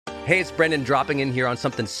Hey, it's Brendan dropping in here on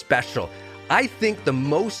something special. I think the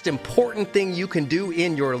most important thing you can do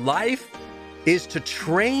in your life is to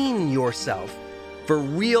train yourself for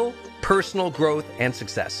real personal growth and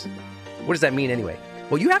success. What does that mean anyway?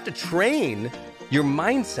 Well, you have to train your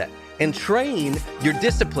mindset and train your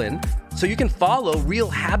discipline so you can follow real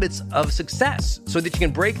habits of success, so that you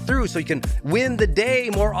can break through, so you can win the day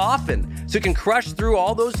more often, so you can crush through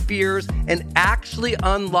all those fears and actually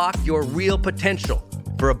unlock your real potential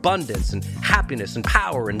for abundance and happiness and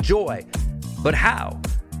power and joy. But how?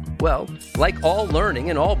 Well, like all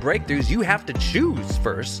learning and all breakthroughs, you have to choose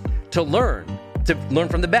first to learn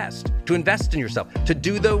from the best, to invest in yourself, to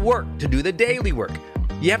do the work, to do the daily work.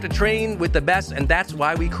 You have to train with the best, and that's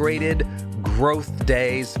why we created Growth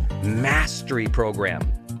Day's Mastery Program.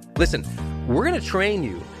 Listen, we're going to train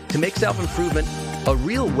you to make self-improvement a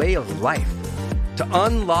real way of life, to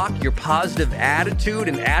unlock your positive attitude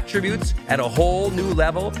and attributes at a whole new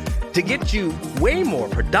level, to get you way more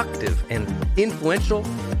productive and influential,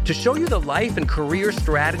 to show you the life and career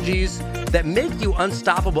strategies that make you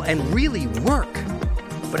unstoppable and really work.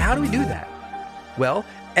 But how do we do that? Well,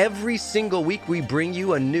 every single week we bring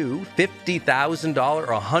you a new $50,000 or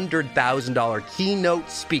 $100,000 keynote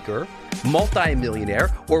speaker, multimillionaire,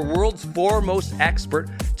 or world's foremost expert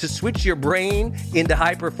to switch your brain into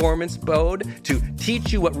high performance mode, to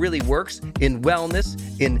teach you what really works in wellness,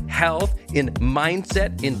 in health, in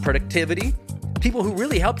mindset, in productivity. People who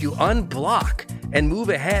really help you unblock and move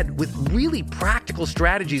ahead with really practical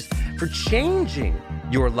strategies for changing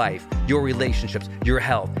your life, your relationships, your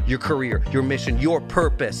health, your career, your mission, your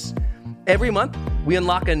purpose. Every month, we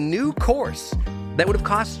unlock a new course that would have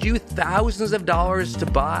cost you thousands of dollars to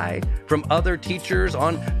buy from other teachers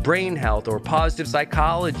on brain health or positive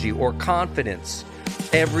psychology or confidence.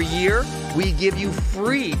 Every year, we give you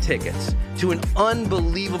free tickets to an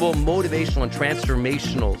unbelievable motivational and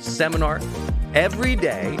transformational seminar. Every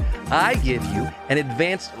day, I give you an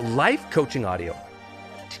advanced life coaching audio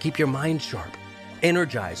to keep your mind sharp,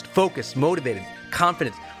 energized, focused, motivated,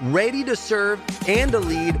 confident, ready to serve and to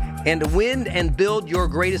lead and to win and build your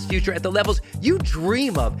greatest future at the levels you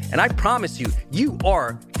dream of. And I promise you, you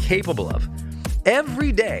are capable of.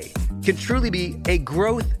 Every day can truly be a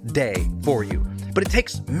growth day for you. But it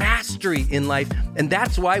takes mastery in life, and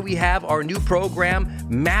that's why we have our new program,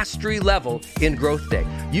 Mastery Level in Growth Day.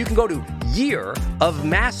 You can go to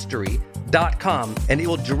yearofmastery.com, and it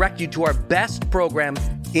will direct you to our best program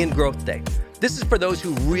in Growth Day. This is for those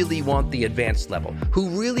who really want the advanced level, who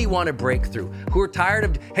really want to break through, who are tired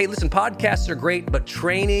of, hey, listen, podcasts are great, but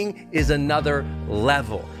training is another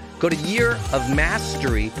level. Go to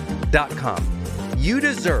yearofmastery.com. You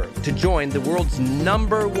deserve to join the world's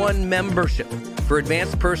 #1 membership for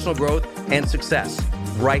advanced personal growth and success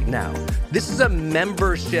right now. This is a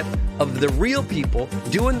membership of the real people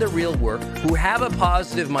doing the real work, who have a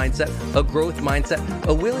positive mindset, a growth mindset,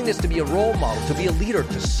 a willingness to be a role model, to be a leader,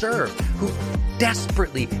 to serve, who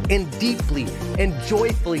desperately and deeply and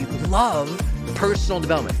joyfully love personal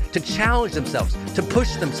development, to challenge themselves, to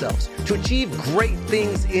push themselves, to achieve great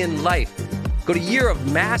things in life. Go to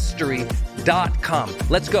yearofmastery.com.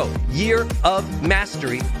 Let's go.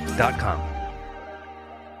 yearofmastery.com.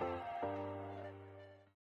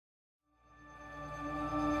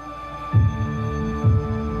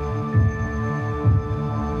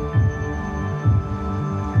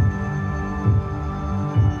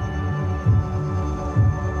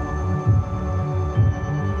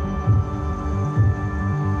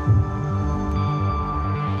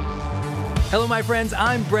 Hello, my friends.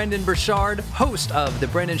 I'm Brendon Burchard, host of The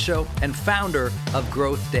Brendan Show and founder of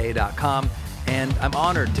GrowthDay.com, and I'm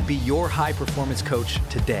honored to be your high-performance coach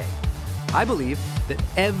today. I believe that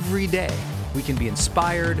every day we can be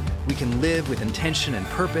inspired, we can live with intention and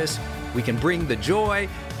purpose, we can bring the joy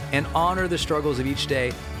and honor the struggles of each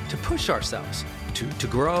day to push ourselves, to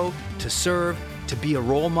grow, to serve, to be a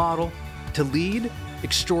role model, to lead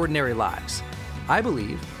extraordinary lives. I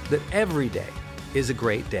believe that every day is a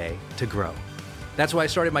great day to grow. That's why I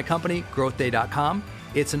started my company, GrowthDay.com.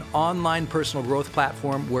 It's an online personal growth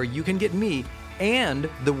platform where you can get me and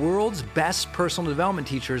the world's best personal development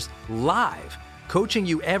teachers live, coaching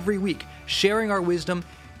you every week, sharing our wisdom,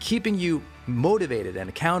 keeping you motivated and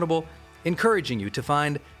accountable, encouraging you to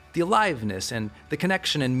find the aliveness and the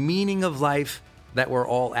connection and meaning of life that we're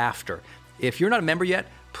all after. If you're not a member yet,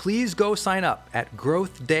 please go sign up at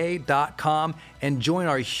GrowthDay.com and join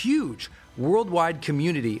our huge worldwide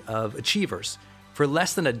community of achievers. For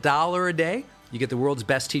less than $1 a day, you get the world's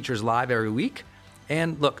best teachers live every week.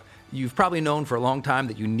 And look, you've probably known for a long time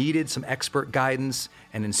that you needed some expert guidance,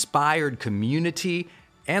 an inspired community,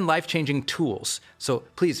 and life-changing tools. So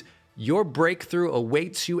please Your breakthrough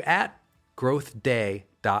awaits you at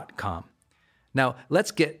growthday.com. Now,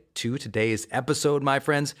 let's get to today's episode, my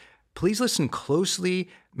friends. Please listen closely.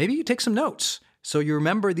 Maybe you take some notes so you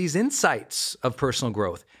remember these insights of personal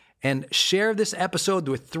growth. And share this episode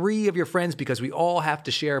with 3 of your friends, because we all have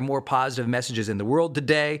to share more positive messages in the world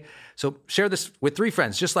today. So share this with 3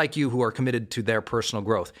 friends just like you who are committed to their personal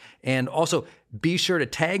growth. And also be sure to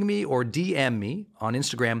tag me or DM me on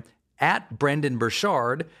Instagram at Brendon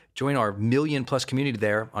Burchard. Join our 1 million+ community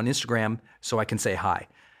there on Instagram so I can say hi.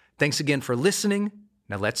 Thanks again for listening.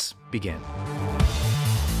 Now let's begin.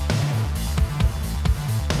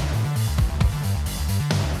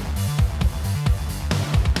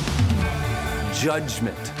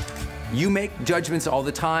 Judgment. You make judgments all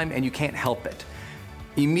the time and you can't help it.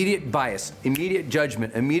 Immediate bias, immediate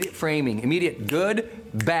judgment, immediate framing, immediate good,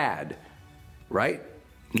 bad, right?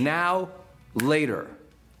 Now, later.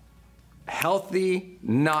 Healthy,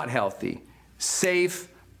 not healthy. Safe,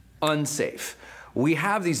 unsafe. We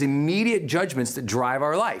have these immediate judgments that drive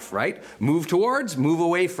our life, right? Move towards, move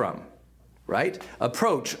away from, right?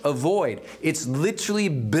 Approach, avoid. It's literally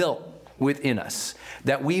built within us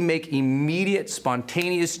that we make immediate,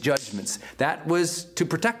 spontaneous judgments. That was to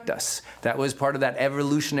protect us. That was part of that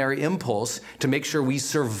evolutionary impulse to make sure we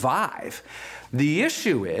survive. The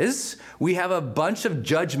issue is we have a bunch of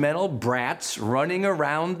judgmental brats running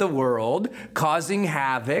around the world, causing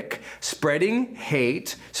havoc, spreading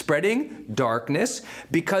hate, spreading darkness,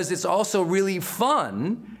 because it's also really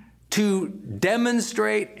fun to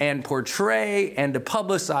demonstrate and portray and to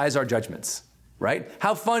publicize our judgments. Right?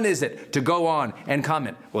 How fun is it to go on and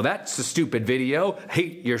comment, well, that's a stupid video,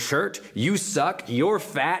 hate your shirt, you suck, you're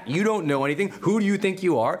fat, you don't know anything, who do you think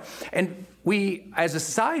you are? And we, as a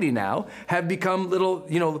society now, have become little,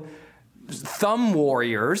 thumb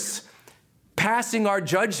warriors, passing our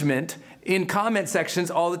judgment in comment sections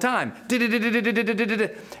all the time.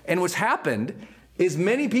 And what's happened is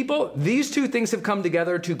many people, these 2 things have come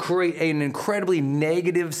together to create an incredibly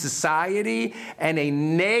negative society and a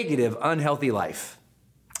negative, unhealthy life,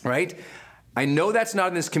 right? I know that's not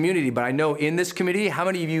in this community, but I know in this community, how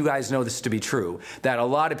many of you guys know this to be true? That a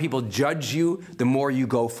lot of people judge you the more you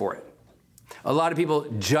go for it. A lot of people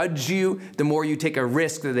judge you the more you take a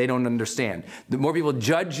risk that they don't understand. The more people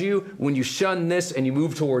judge you when you shun this and you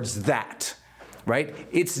move towards that. Right?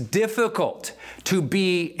 It's difficult to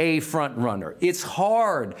be a front runner. It's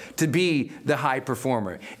hard to be the high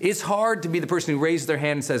performer. It's hard to be the person who raises their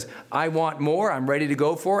hand and says, I want more, I'm ready to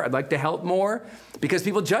go for it, I'd like to help more, because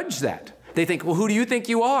people judge that. They think, well, who do you think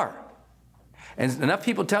you are? And enough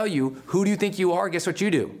people tell you, who do you think you are? Guess what you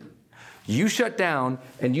do? You shut down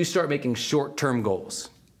and you start making short-term goals.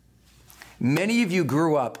 Many of you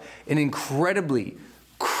grew up in incredibly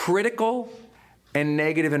critical and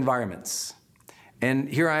negative environments. And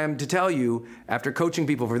here I am to tell you, after coaching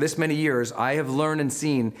people for this many years, I have learned and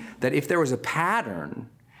seen that if there was a pattern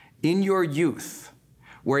in your youth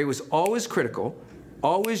where it was always critical,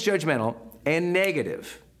 always judgmental, and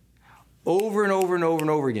negative, over and over and over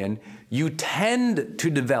and over again, you tend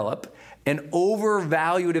to develop an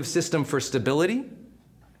overvaluative system for stability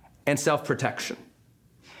and self-protection.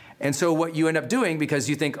 And so what you end up doing, because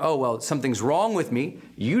you think, oh, well, something's wrong with me,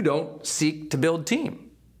 you don't seek to build team.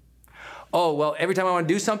 Oh, well, every time I want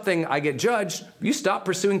to do something, I get judged. You stop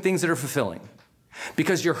pursuing things that are fulfilling.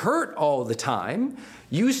 Because you're hurt all the time,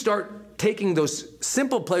 you start taking those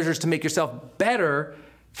simple pleasures to make yourself better,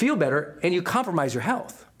 feel better, and you compromise your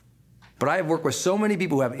health. But I have worked with so many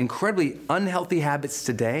people who have incredibly unhealthy habits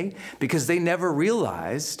today because they never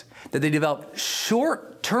realized that they developed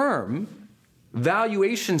short-term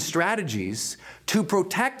valuation strategies to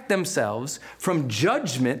protect themselves from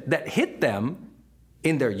judgment that hit them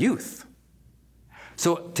in their youth.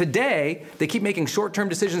 So today, they keep making short-term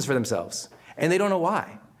decisions for themselves, and they don't know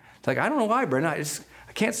why. It's like, I don't know why, Brendon.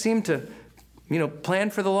 I can't seem to, plan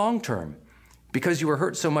for the long term. Because you were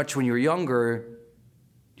hurt so much when you were younger,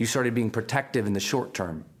 you started being protective in the short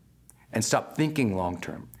term and stopped thinking long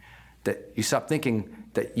term. That you stopped thinking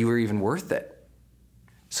that you were even worth it.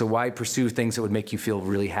 So why pursue things that would make you feel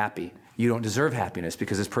really happy? You don't deserve happiness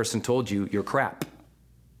because this person told you you're crap.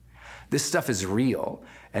 This stuff is real,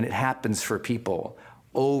 and it happens for people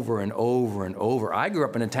over and over and over. I grew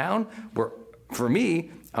up in a town where, for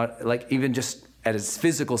me, even just at its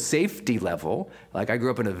physical safety level, I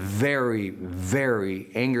grew up in a very,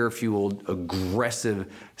 very anger-fueled,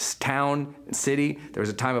 aggressive town and city. There was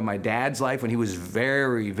a time of my dad's life when he was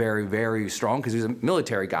very, very, very strong because he was a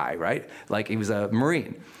military guy, right? He was a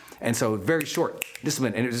Marine. And so very short,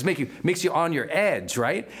 discipline, and it just makes you on your edge,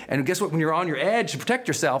 right? And guess what? When you're on your edge to protect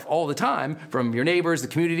yourself all the time from your neighbors, the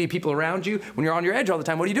community, people around you, when you're on your edge all the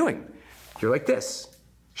time, what are you doing? You're like this,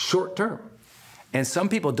 short term. And some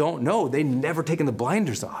people don't know, they've never taken the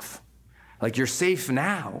blinders off. Like you're safe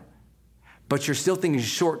now, but you're still thinking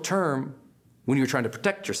short term when you're trying to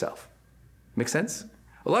protect yourself. Make sense?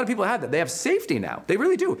 A lot of people have that. They have safety now. They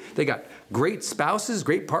really do. They got great spouses,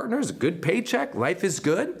 great partners, a good paycheck, life is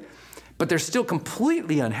good, but they're still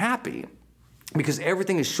completely unhappy because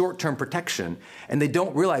everything is short-term protection, and they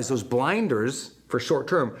don't realize those blinders for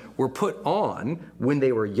short-term were put on when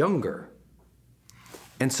they were younger.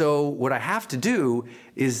 And so what I have to do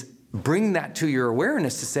is bring that to your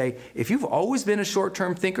awareness to say, if you've always been a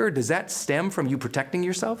short-term thinker, does that stem from you protecting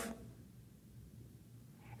yourself?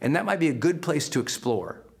 And that might be a good place to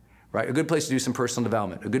explore, right? A good place to do some personal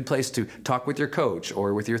development, a good place to talk with your coach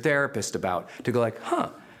or with your therapist about, to go like,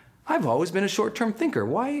 I've always been a short-term thinker.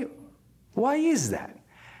 Why is that?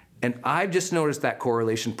 And I've just noticed that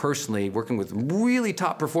correlation personally, working with really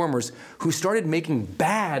top performers who started making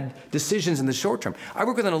bad decisions in the short term. I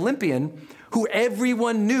work with an Olympian who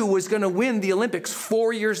everyone knew was gonna win the Olympics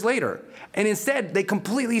 4 years later. And instead, they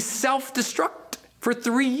completely self-destruct for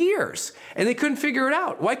 3 years, and they couldn't figure it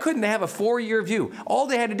out. Why couldn't they have a 4-year view? All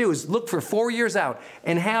they had to do is look for 4 years out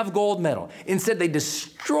and have gold medal. Instead, they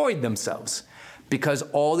destroyed themselves because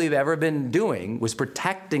all they've ever been doing was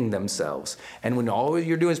protecting themselves. And when all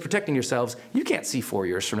you're doing is protecting yourselves, you can't see 4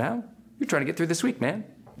 years from now. You're trying to get through this week, man,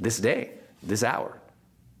 this day, this hour.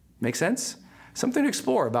 Make sense? Something to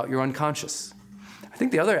explore about your unconscious. I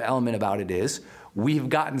think the other element about it is we've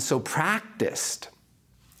gotten so practiced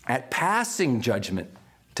at passing judgment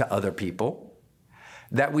to other people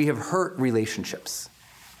that we have hurt relationships.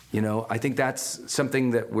 You know, I think that's something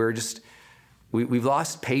that we've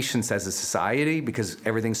lost patience as a society because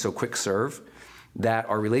everything's so quick serve that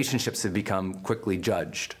our relationships have become quickly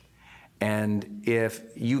judged. And if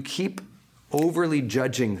you keep overly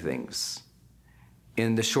judging things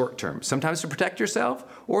in the short term, sometimes to protect yourself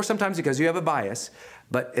or sometimes because you have a bias,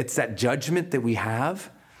 but it's that judgment that we have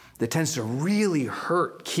that tends to really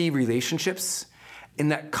hurt key relationships,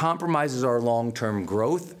 and that compromises our long-term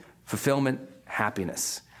growth, fulfillment,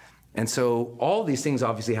 happiness. And so all these things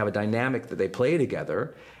obviously have a dynamic that they play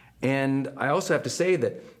together. And I also have to say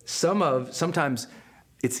that sometimes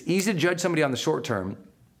it's easy to judge somebody on the short term,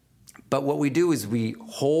 but what we do is we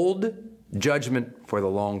hold judgment for the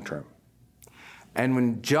long term. And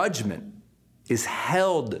when judgment is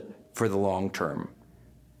held for the long term,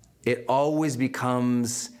 it always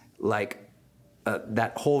becomes like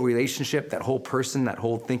that whole relationship, that whole person, that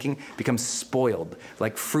whole thinking becomes spoiled,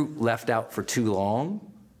 like fruit left out for too long.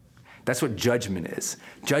 That's what judgment is.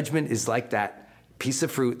 Judgment is like that piece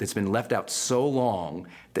of fruit that's been left out so long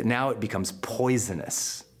that now it becomes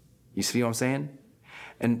poisonous. You see what I'm saying?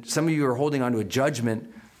 And some of you are holding on to a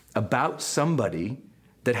judgment about somebody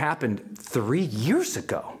that happened 3 years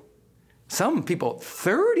ago. Some people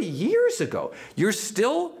 30 years ago. You're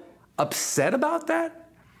still upset about that?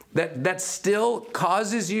 That still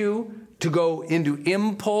causes you to go into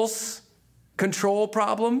impulse control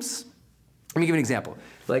problems? Let me give you an example.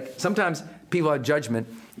 Like sometimes people have judgment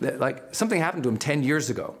that like something happened to them 10 years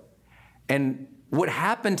ago. And what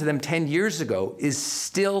happened to them 10 years ago is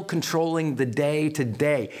still controlling the day to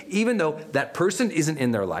day. Even though that person isn't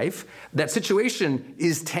in their life, that situation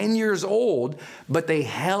is 10 years old, but they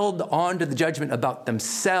held on to the judgment about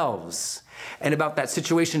themselves and about that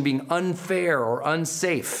situation being unfair or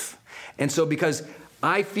unsafe. And so because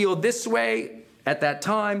I feel this way at that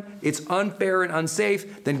time, it's unfair and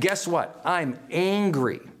unsafe, then guess what? I'm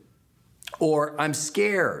angry, or I'm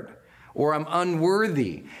scared, or I'm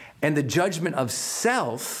unworthy. And the judgment of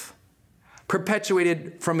self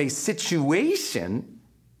perpetuated from a situation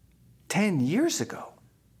 10 years ago.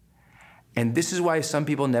 And this is why some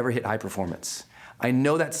people never hit high performance. I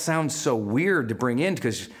know that sounds so weird to bring in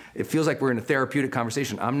because it feels like we're in a therapeutic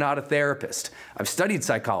conversation. I'm not a therapist. I've studied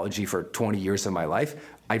psychology for 20 years of my life.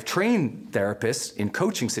 I've trained therapists in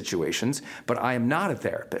coaching situations, but I am not a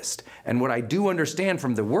therapist. And what I do understand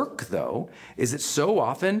from the work, though, is that so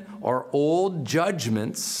often our old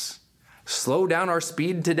judgments slow down our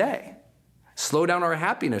speed today, slow down our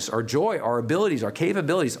happiness, our joy, our abilities, our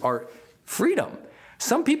capabilities, our freedom.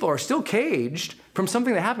 Some people are still caged from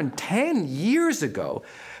something that happened 10 years ago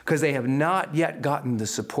because they have not yet gotten the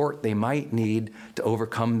support they might need to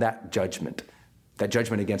overcome that judgment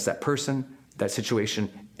against that person, that situation,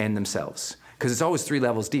 and themselves. Because it's always 3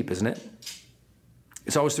 levels deep, isn't it?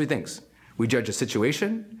 It's always 3 things. We judge a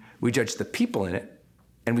situation, we judge the people in it,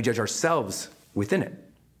 and we judge ourselves within it.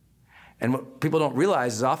 And what people don't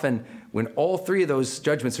realize is often when all three of those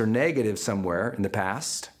judgments are negative somewhere in the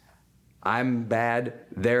past, I'm bad,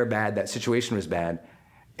 they're bad, that situation was bad,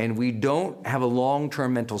 and we don't have a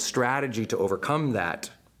long-term mental strategy to overcome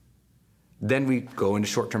that, then we go into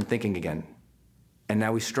short-term thinking again. And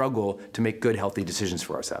now we struggle to make good, healthy decisions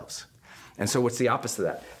for ourselves. And so what's the opposite of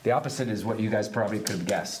that? The opposite is what you guys probably could have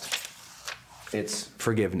guessed. It's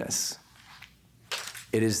forgiveness.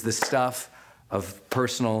 It is the stuff of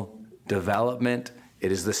personal development.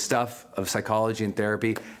 It is the stuff of psychology and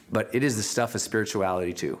therapy, but it is the stuff of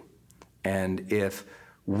spirituality too. And if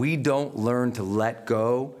we don't learn to let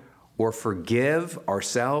go or forgive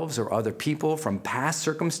ourselves or other people from past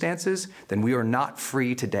circumstances, then we are not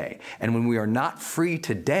free today. And when we are not free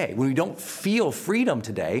today, when we don't feel freedom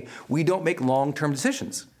today, we don't make long-term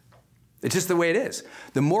decisions. It's just the way it is.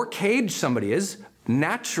 The more caged somebody is,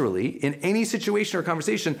 naturally, in any situation or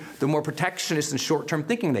conversation, the more protectionist and short-term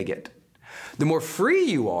thinking they get. The more free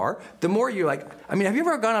you are, the more you're like, I mean, have you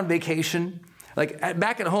ever gone on vacation? Like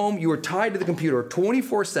back at home, you were tied to the computer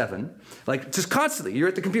 24/7, like just constantly, you're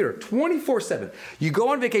at the computer 24/7. You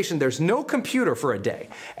go on vacation, there's no computer for a day.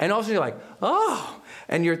 And all of a sudden you're like, oh,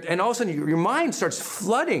 and all of a sudden your mind starts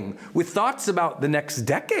flooding with thoughts about the next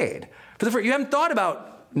decade. You haven't thought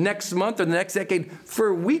about next month or the next decade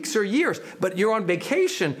for weeks or years, but you're on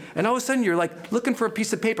vacation and all of a sudden you're like looking for a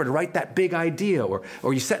piece of paper to write that big idea, or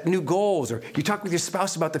you set new goals, or you talk with your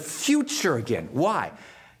spouse about the future again. Why?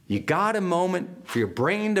 You got a moment for your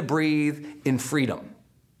brain to breathe in freedom.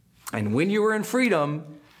 And when you are in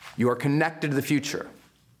freedom, you are connected to the future.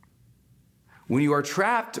 When you are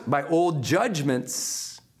trapped by old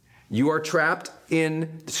judgments, you are trapped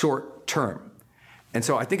in the short term. And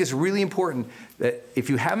so I think it's really important that if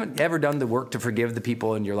you haven't ever done the work to forgive the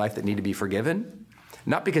people in your life that need to be forgiven,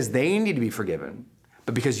 not because they need to be forgiven,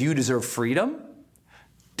 but because you deserve freedom,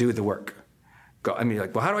 do the work. You're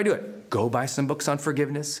like, well, how do I do it? Go buy some books on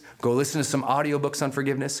forgiveness. Go listen to some audiobooks on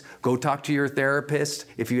forgiveness. Go talk to your therapist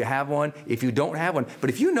if you have one, if you don't have one. But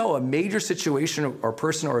if you know a major situation or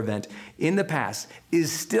person or event in the past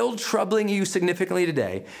is still troubling you significantly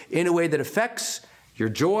today in a way that affects your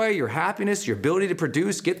joy, your happiness, your ability to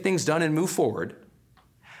produce, get things done, and move forward,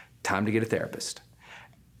 time to get a therapist.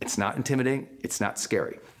 It's not intimidating. It's not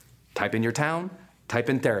scary. Type in your town, type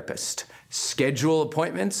in therapist. Schedule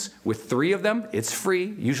appointments with 3 of them. It's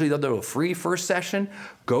free. Usually they'll do a free first session.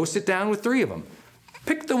 Go sit down with 3 of them.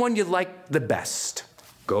 Pick the one you like the best.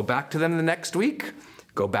 Go back to them the next week.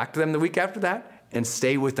 Go back to them the week after that, and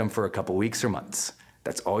stay with them for a couple weeks or months.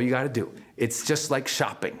 That's all you got to do. It's just like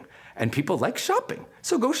shopping. And people like shopping.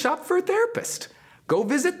 So go shop for a therapist. Go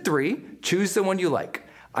visit 3. Choose the one you like.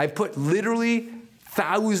 I've put literally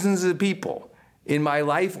thousands of people in my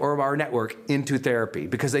life or our network into therapy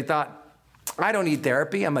because they thought, I don't need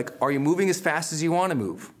therapy. I'm like, are you moving as fast as you want to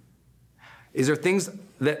move? Is there things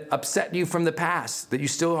that upset you from the past that you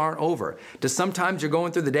still aren't over? Does sometimes you're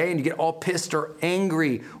going through the day and you get all pissed or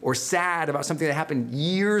angry or sad about something that happened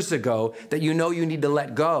years ago that you know you need to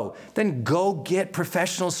let go? Then go get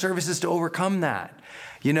professional services to overcome that.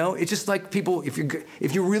 You know, it's just like people, if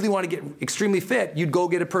you really want to get extremely fit, you'd go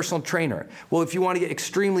get a personal trainer. Well, if you want to get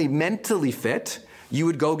extremely mentally fit, you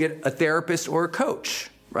would go get a therapist or a coach.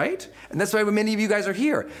 Right? And that's why many of you guys are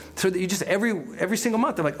here. So that you just every single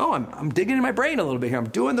month, I'm like, oh, I'm digging in my brain a little bit here. I'm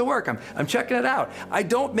doing the work. I'm checking it out. I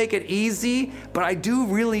don't make it easy, but I do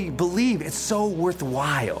really believe it's so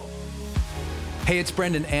worthwhile. Hey, it's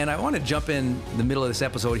Brendan, and I want to jump in the middle of this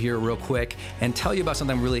episode here real quick and tell you about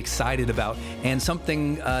something I'm really excited about, and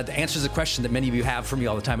something that answers a question that many of you have for me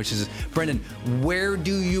all the time, which is, Brendan, where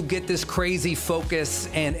do you get this crazy focus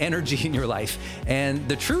and energy in your life? And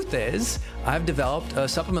the truth is, I've developed a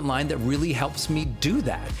supplement line that really helps me do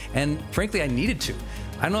that. And frankly, I needed to.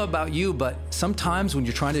 I don't know about you, but sometimes when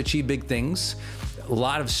you're trying to achieve big things, a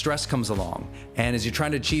lot of stress comes along. And as you're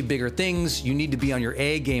trying to achieve bigger things, you need to be on your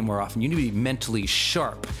A game more often. You need to be mentally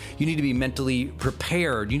sharp. You need to be mentally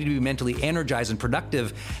prepared. You need to be mentally energized and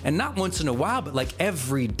productive. And not once in a while, but like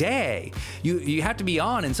every day. You have to be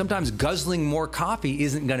on, and sometimes guzzling more coffee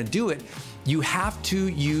isn't gonna do it. You have to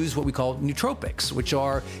use what we call nootropics, which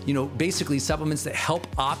are, basically supplements that help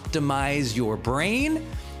optimize your brain.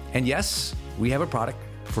 And yes, we have a product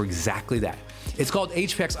for exactly that. It's called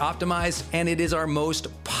HPX Optimized, and it is our most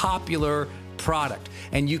popular product.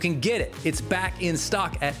 And you can get it. It's back in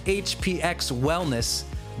stock at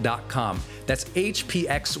hpxwellness.com. That's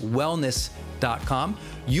hpxwellness.com. hpx.com.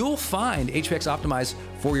 You'll find HPX Optimize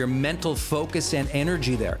for your mental focus and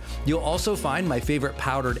energy there. You'll also find my favorite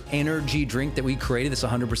powdered energy drink that we created that's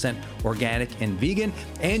 100% organic and vegan.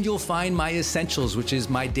 And you'll find my essentials, which is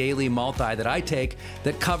my daily multi that I take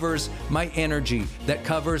that covers my energy, that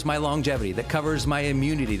covers my longevity, that covers my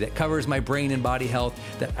immunity, that covers my brain and body health,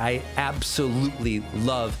 that I absolutely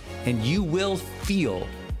love. And you will feel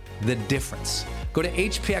the difference. Go to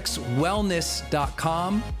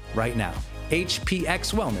hpxwellness.com right now.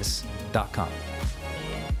 hpxwellness.com.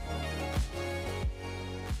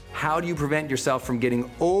 How do you prevent yourself from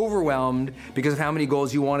getting overwhelmed because of how many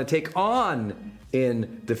goals you want to take on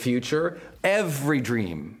in the future? Every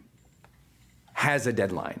dream has a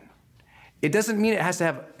deadline. It doesn't mean it has to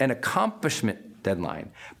have an accomplishment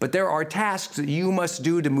deadline, but there are tasks that you must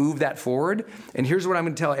do to move that forward. And here's what I'm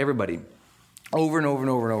going to tell everybody over and over and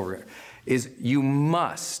over and over is you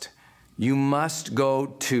must go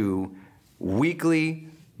to weekly,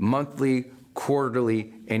 monthly,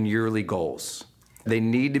 quarterly, and yearly goals. They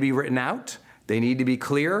need to be written out, they need to be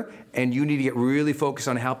clear, and you need to get really focused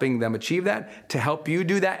on helping them achieve that, to help you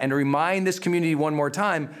do that, and to remind this community one more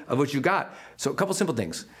time of what you got. So a couple simple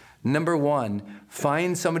things. Number one,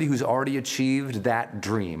 find somebody who's already achieved that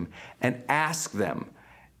dream and ask them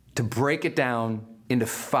to break it down into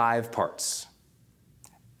 5 parts.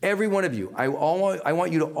 Every one of you, I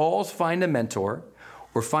want you to all find a mentor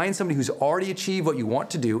or find somebody who's already achieved what you want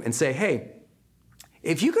to do and say, hey,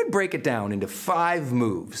 if you could break it down into 5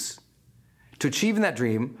 moves to achieving that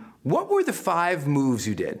dream, what were the 5 moves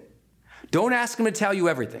you did? Don't ask them to tell you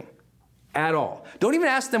everything at all. Don't even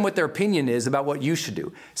ask them what their opinion is about what you should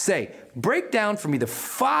do. Say, break down for me the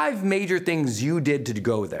 5 major things you did to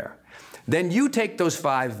go there. Then you take those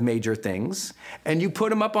 5 major things and you put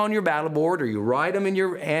them up on your battle board, or you write them in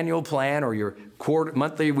your annual plan or your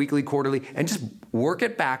monthly, weekly, quarterly, and just work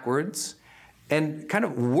it backwards and kind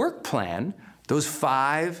of work plan those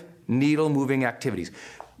 5 needle moving activities.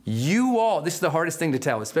 You all, this is the hardest thing to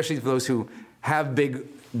tell, especially for those who have big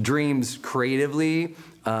dreams creatively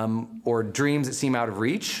or dreams that seem out of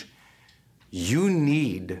reach. You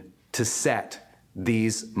need to set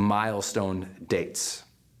these milestone dates.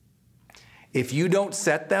 If you don't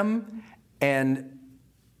set them and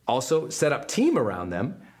also set up team around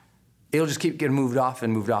them, it'll just keep getting moved off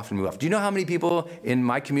and moved off and moved off. Do you know how many people in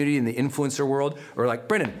my community, in the influencer world, are like,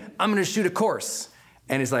 Brendan, I'm gonna shoot a course.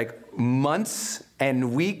 And it's like months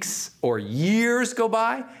and weeks or years go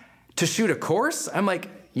by to shoot a course? I'm like,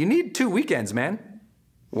 you need 2 weekends, man.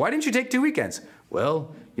 Why didn't you take 2 weekends?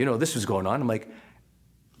 Well, this was going on. I'm like,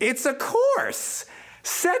 it's a course.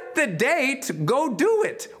 Set the date, go do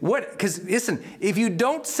it. Because listen, if you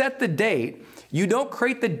don't set the date, you don't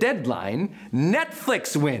create the deadline,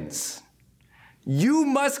 Netflix wins. You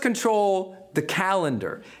must control the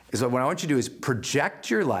calendar. So what I want you to do is project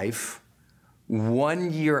your life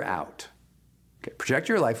 1 year out. Okay, project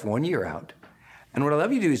your life 1 year out. And what I'd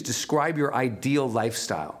love you to do is describe your ideal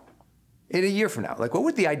lifestyle in a year from now. Like, what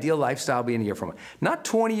would the ideal lifestyle be in a year from now? Not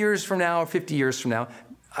 20 years from now or 50 years from now.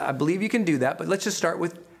 I believe you can do that, but let's just start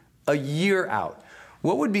with a year out.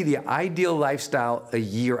 What would be the ideal lifestyle a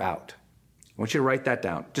year out? I want you to write that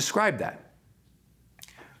down. Describe that.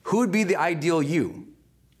 Who would be the ideal you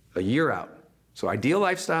a year out? So ideal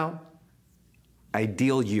lifestyle,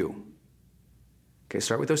 ideal you. Okay,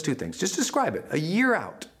 start with those 2 things. Just describe it, a year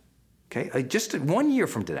out. Okay, just 1 year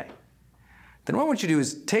from today. Then what I want you to do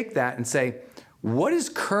is take that and say, what is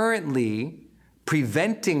currently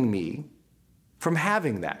preventing me from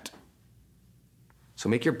having that? So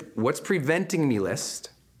make your what's preventing me list.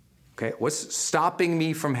 Okay, what's stopping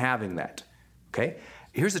me from having that? Okay,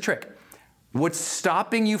 here's the trick. What's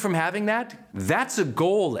stopping you from having that? That's a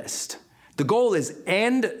goal list. The goal is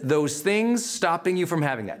end those things stopping you from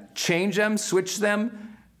having that. Change them, switch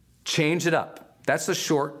them, change it up. That's the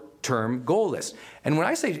short-term goal list. And when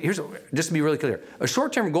I say, just to be really clear, a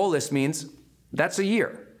short-term goal list means that's a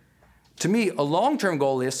year. To me, a long-term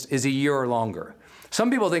goal list is a year or longer. Some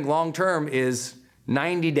people think long-term is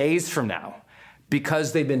 90 days from now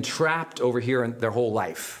because they've been trapped over here in their whole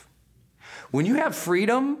life. When you have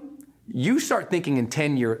freedom, you start thinking in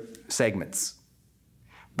 10-year segments.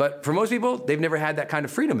 But for most people, they've never had that kind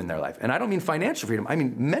of freedom in their life. And I don't mean financial freedom, I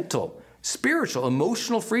mean mental, spiritual,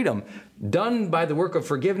 emotional freedom done by the work of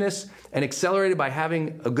forgiveness and accelerated by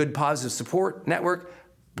having a good positive support network,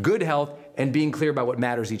 good health, and being clear about what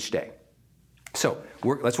matters each day. So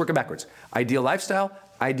let's work it backwards. Ideal lifestyle,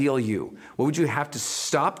 ideal you. What would you have to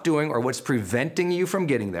stop doing or what's preventing you from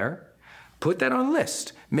getting there? Put that on a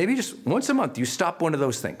list. Maybe just once a month, you stop one of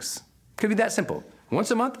those things. Could be that simple.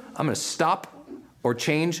 Once a month, I'm gonna stop or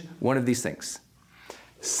change one of these things.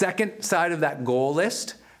 Second side of that goal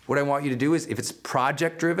list, what I want you to do is, if it's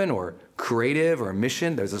project driven or creative or a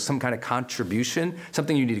mission, there's some kind of contribution,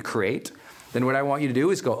 something you need to create, then what I want you to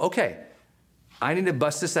do is go, okay, I need to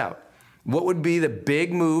bust this out. What would be the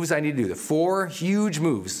big moves I need to do? The 4 huge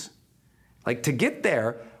moves. Like, to get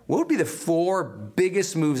there, what would be the 4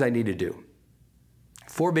 biggest moves I need to do?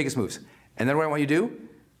 4 biggest moves. And then what I want you to do,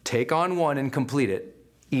 take on one and complete it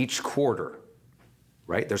each quarter,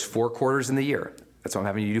 right? There's 4 quarters in the year. That's why I'm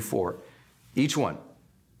having you do 4. Each one,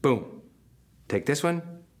 boom. Take this one,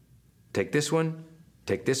 take this one,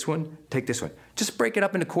 take this one, take this one. Just break it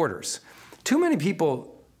up into quarters. Too many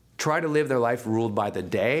people try to live their life ruled by the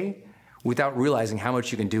day without realizing how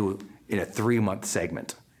much you can do in a 3-month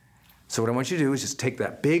segment. So what I want you to do is just take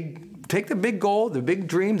the big goal, the big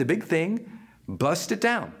dream, the big thing, bust it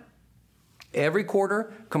down. Every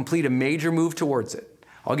quarter, complete a major move towards it.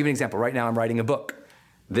 I'll give you an example. Right now, I'm writing a book.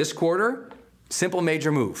 This quarter, simple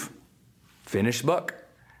major move, finish book.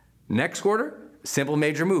 Next quarter, simple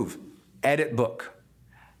major move, edit book.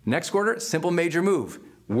 Next quarter, simple major move,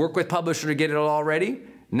 work with publisher to get it all ready.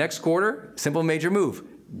 Next quarter, simple major move,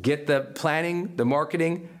 get the planning, the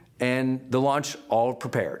marketing, and the launch all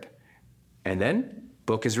prepared. And then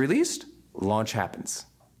book is released, launch happens,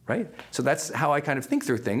 right? So that's how I kind of think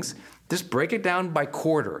through things. Just break it down by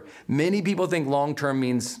quarter. Many people think long-term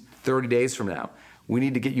means 30 days from now. We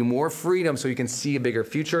need to get you more freedom so you can see a bigger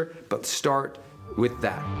future, but start with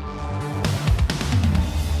that.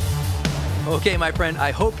 Okay, my friend,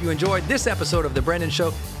 I hope you enjoyed this episode of The Brendon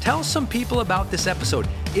Show. Tell some people about this episode.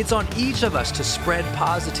 It's on each of us to spread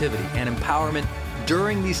positivity and empowerment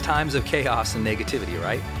during these times of chaos and negativity,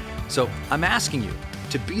 right? So I'm asking you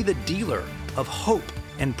to be the dealer of hope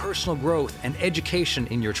and personal growth and education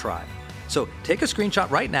in your tribe. So take a screenshot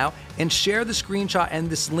right now and share the screenshot and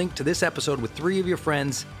this link to this episode with 3 of your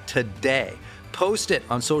friends today. Post it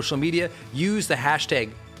on social media. Use the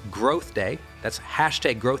hashtag Growth Day. That's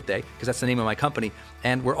hashtag Growth Day, because that's the name of my company.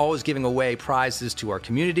 And we're always giving away prizes to our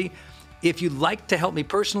community. If you'd like to help me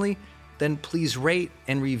personally, then please rate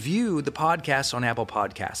and review the podcast on Apple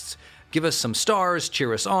Podcasts. Give us some stars,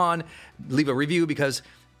 cheer us on, leave a review, because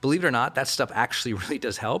believe it or not, that stuff actually really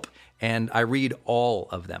does help. And I read all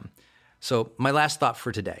of them. So my last thought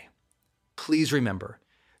for today, please remember,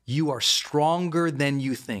 you are stronger than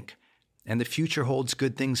you think, and the future holds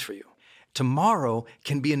good things for you. Tomorrow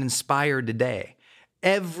can be an inspired day.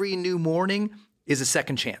 Every new morning is a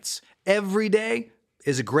second chance. Every day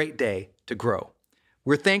is a great day to grow.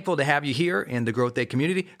 We're thankful to have you here in the Growth Day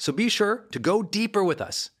community, so be sure to go deeper with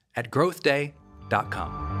us at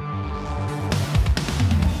growthday.com.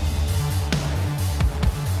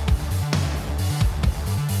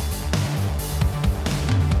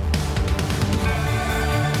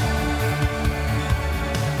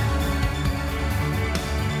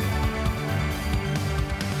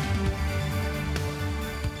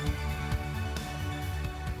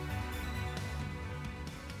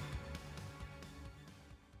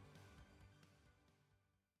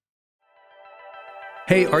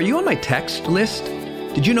 Hey, are you on my text list?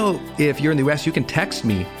 Did you know if you're in the US, you can text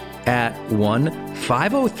me at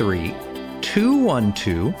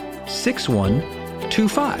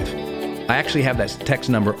 1-503-212-6125. I actually have that text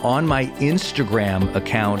number on my Instagram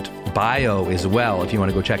account bio as well, if you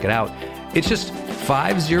want to go check it out. It's just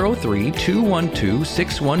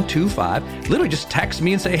 503-212-6125. Literally just text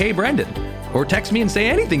me and say, hey, Brendon. Or text me and say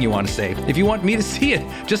anything you want to say. If you want me to see it,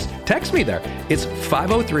 just text me there. It's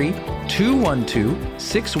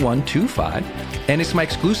 503-212-6125. And it's my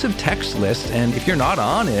exclusive text list. And if you're not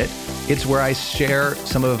on it, it's where I share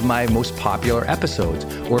some of my most popular episodes.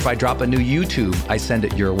 Or if I drop a new YouTube, I send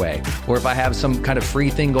it your way. Or if I have some kind of free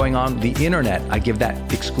thing going on the internet, I give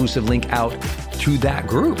that exclusive link out to that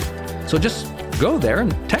group. So just go there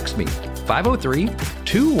and text me.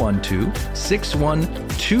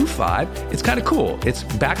 503-212-6125. It's kind of cool. It's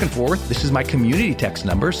back and forth. This is my community text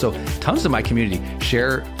number. So tons of my community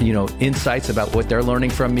share, insights about what they're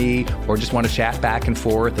learning from me, or just want to chat back and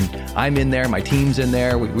forth. And I'm in there. My team's in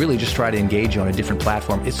there. We really just try to engage you on a different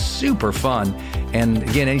platform. It's super fun. And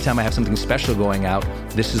again, anytime I have something special going out,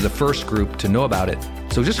 this is the first group to know about it.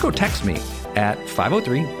 So just go text me at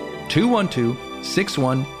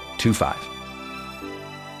 503-212-6125.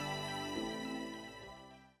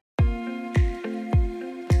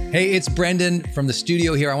 Hey, it's Brendon from the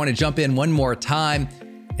studio here. I want to jump in one more time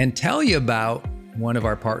and tell you about one of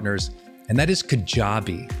our partners, and that is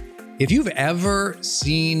Kajabi. If you've ever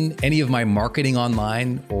seen any of my marketing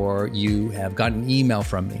online, or you have gotten an email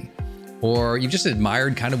from me, or you've just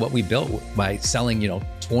admired kind of what we built by selling,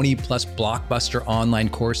 20 plus blockbuster online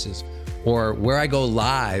courses, or where I go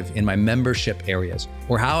live in my membership areas,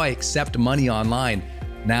 or how I accept money online,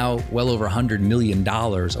 now well over $100 million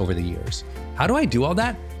over the years. How do I do all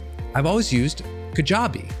that? I've always used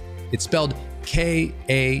Kajabi. It's spelled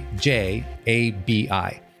Kajabi.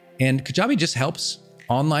 And Kajabi just helps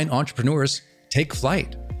online entrepreneurs take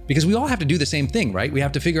flight, because we all have to do the same thing, right? We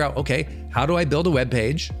have to figure out, okay, how do I build a web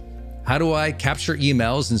page? How do I capture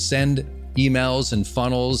emails and send emails and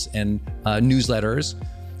funnels and newsletters?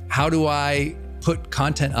 How do I put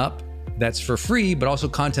content up that's for free, but also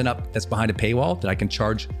content up that's behind a paywall that I can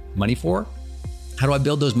charge money for? How do I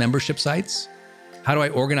build those membership sites? How do I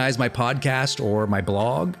organize my podcast or my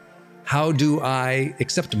blog? How do I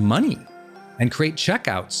accept money and create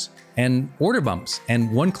checkouts and order bumps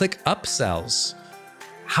and one-click upsells?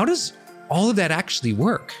 How does all of that actually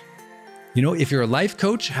work? You know, if you're a life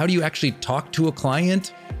coach, how do you actually talk to a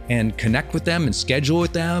client and connect with them and schedule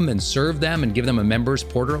with them and serve them and give them a members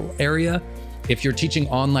portal area? If you're teaching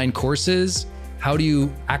online courses, how do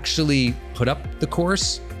you actually put up the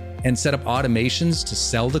course and set up automations to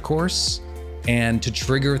sell the course and to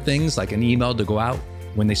trigger things like an email to go out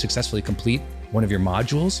when they successfully complete one of your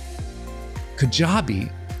modules? Kajabi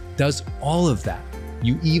does all of that.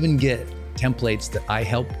 You even get templates that I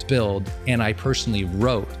helped build and I personally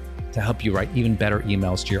wrote to help you write even better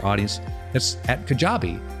emails to your audience. That's at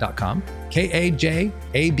kajabi.com, Kajabi.com.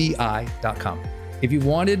 If you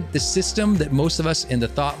wanted the system that most of us in the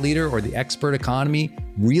thought leader or the expert economy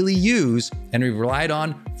really use and we've relied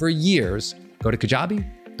on for years, go to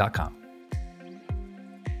kajabi.com.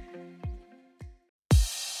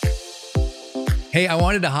 Hey, I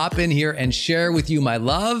wanted to hop in here and share with you my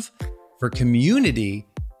love for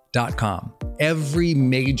community.com. Every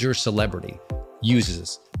major celebrity uses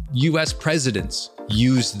this. US presidents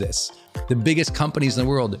use this. The biggest companies in the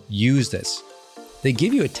world use this. They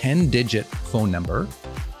give you a 10-digit phone number,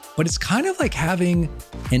 but it's kind of like having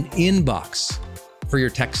an inbox for your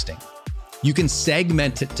texting. You can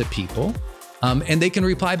segment it to people, and they can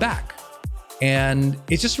reply back. And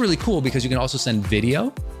it's just really cool because you can also send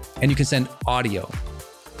video and you can send audio.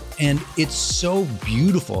 And it's so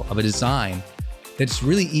beautiful of a design that it's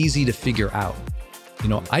really easy to figure out. You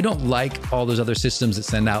know, I don't like all those other systems that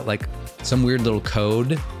send out like some weird little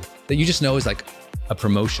code that you just know is like a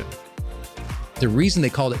promotion. The reason they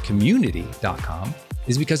called it community.com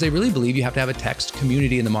is because they really believe you have to have a text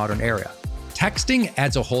community in the modern era. Texting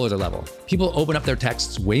adds a whole other level. People open up their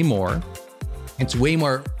texts way more. It's way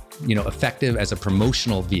more, effective as a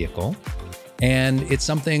promotional vehicle. And it's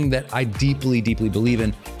something that I deeply, deeply believe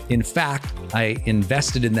in. In fact, I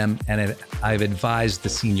invested in them and I've advised the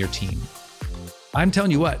senior team. I'm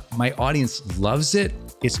telling you what, my audience loves it.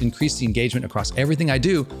 It's increased the engagement across everything I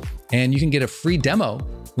do. And you can get a free demo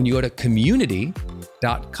when you go to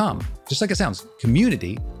community.com. Just like it sounds,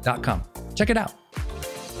 community.com. Check it out.